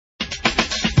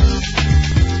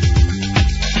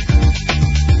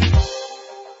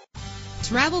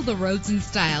Travel the roads in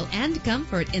style and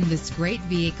comfort in this great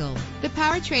vehicle. The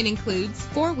powertrain includes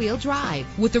four-wheel drive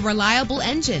with a reliable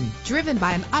engine driven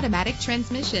by an automatic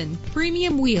transmission.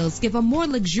 Premium wheels give a more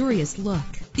luxurious look.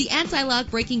 The anti-lock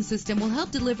braking system will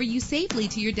help deliver you safely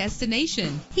to your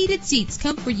destination. Heated seats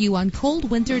comfort you on cold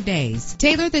winter days.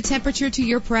 Tailor the temperature to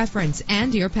your preference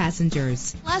and your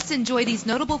passengers. Plus, enjoy these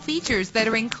notable features that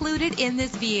are included in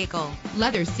this vehicle: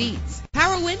 leather seats,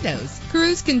 power windows,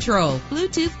 cruise control,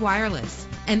 Bluetooth wireless,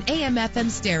 an AM/FM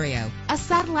stereo, a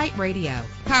satellite radio,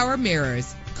 power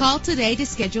mirrors. Call today to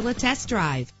schedule a test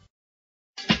drive.